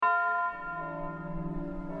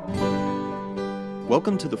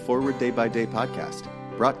Welcome to the Forward Day by Day podcast,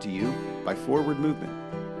 brought to you by Forward Movement.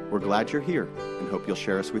 We're glad you're here and hope you'll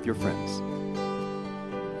share us with your friends.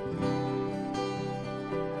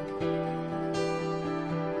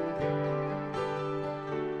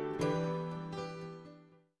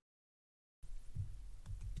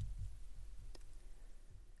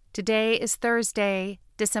 Today is Thursday,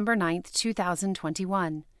 December 9th,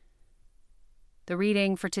 2021. The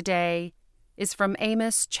reading for today is from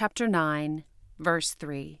Amos chapter 9, verse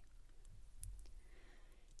 3.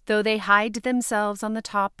 Though they hide themselves on the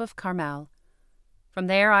top of Carmel, from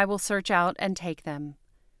there I will search out and take them.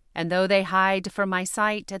 And though they hide from my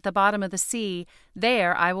sight at the bottom of the sea,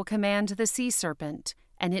 there I will command the sea serpent,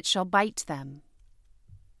 and it shall bite them.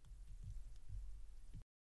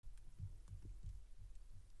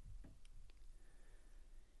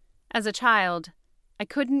 As a child, I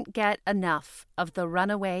couldn't get enough of the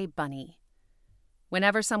runaway bunny.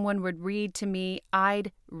 Whenever someone would read to me,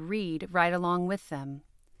 I'd read right along with them.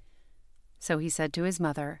 So he said to his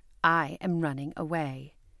mother, "I am running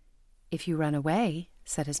away." "If you run away,"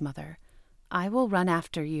 said his mother, "I will run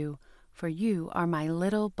after you, for you are my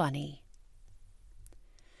little bunny."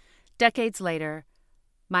 Decades later,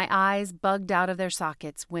 my eyes bugged out of their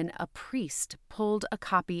sockets when a priest pulled a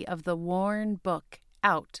copy of the worn book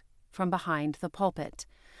out from behind the pulpit.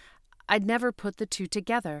 I'd never put the two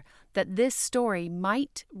together, that this story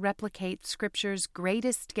might replicate Scripture's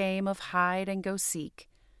greatest game of hide and go seek,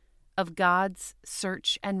 of God's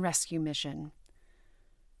search and rescue mission.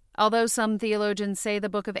 Although some theologians say the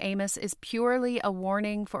book of Amos is purely a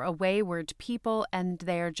warning for a wayward people and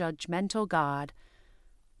their judgmental God,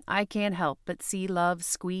 I can't help but see love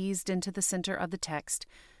squeezed into the center of the text,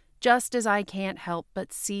 just as I can't help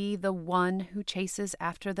but see the one who chases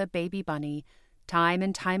after the baby bunny time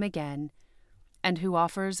and time again, and who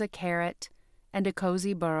offers a carrot and a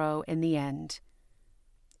cozy burrow in the end.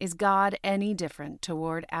 Is God any different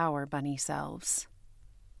toward our bunny selves?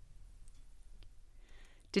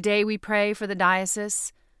 Today we pray for the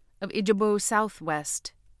Diocese of Ijebu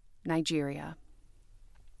Southwest, Nigeria.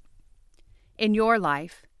 In your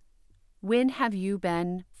life, when have you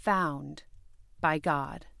been found by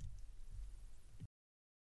God?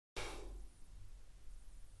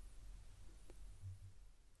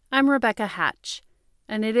 I'm Rebekah Hatch,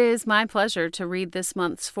 and it is my pleasure to read this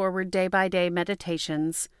month's Forward Day by Day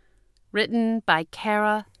Meditations, written by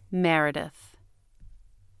Cara Meredith.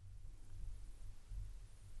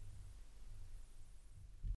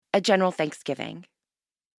 A general thanksgiving.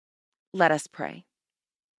 Let us pray.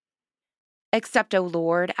 Accept, O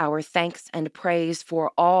Lord, our thanks and praise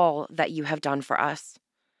for all that you have done for us.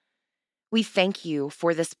 We thank you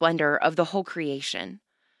for the splendor of the whole creation,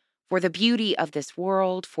 for the beauty of this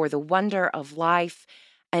world, for the wonder of life,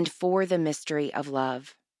 and for the mystery of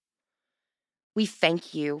love. We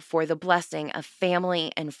thank you for the blessing of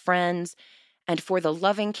family and friends, and for the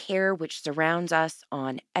loving care which surrounds us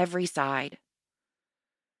on every side.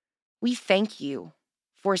 We thank you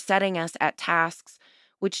for setting us at tasks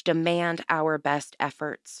which demand our best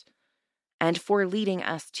efforts, and for leading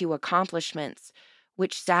us to accomplishments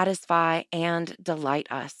which satisfy and delight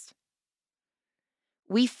us.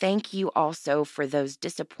 We thank you also for those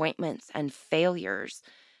disappointments and failures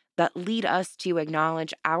that lead us to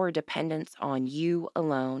acknowledge our dependence on you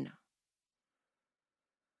alone.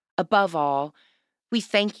 Above all, we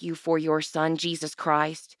thank you for your Son, Jesus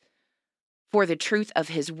Christ, for the truth of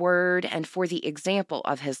his word and for the example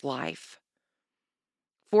of his life,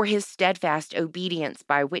 for his steadfast obedience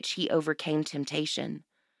by which he overcame temptation,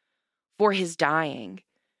 for his dying,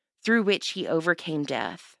 through which he overcame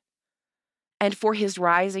death, and for his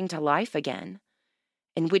rising to life again,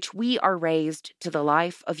 in which we are raised to the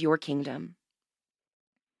life of your kingdom.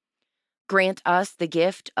 Grant us the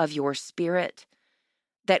gift of your Spirit,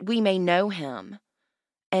 that we may know him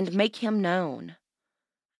and make him known,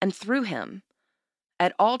 and through him,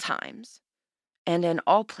 at all times and in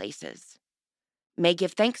all places, may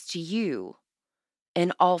give thanks to you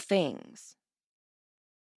in all things.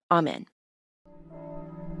 Amen.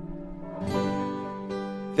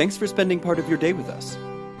 Thanks for spending part of your day with us.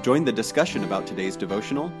 Join the discussion about today's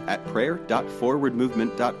devotional at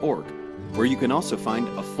prayer.forwardmovement.org, where you can also find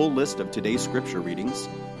a full list of today's scripture readings,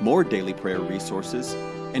 more daily prayer resources,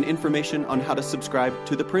 and information on how to subscribe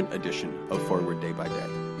to the print edition of Forward Day by Day.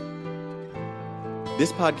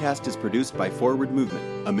 This podcast is produced by Forward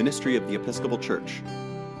Movement, a ministry of the Episcopal Church.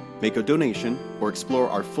 Make a donation or explore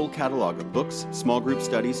our full catalog of books, small group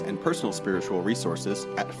studies, and personal spiritual resources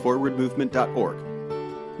at forwardmovement.org.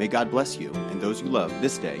 May God bless you and those you love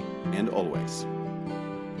this day and always.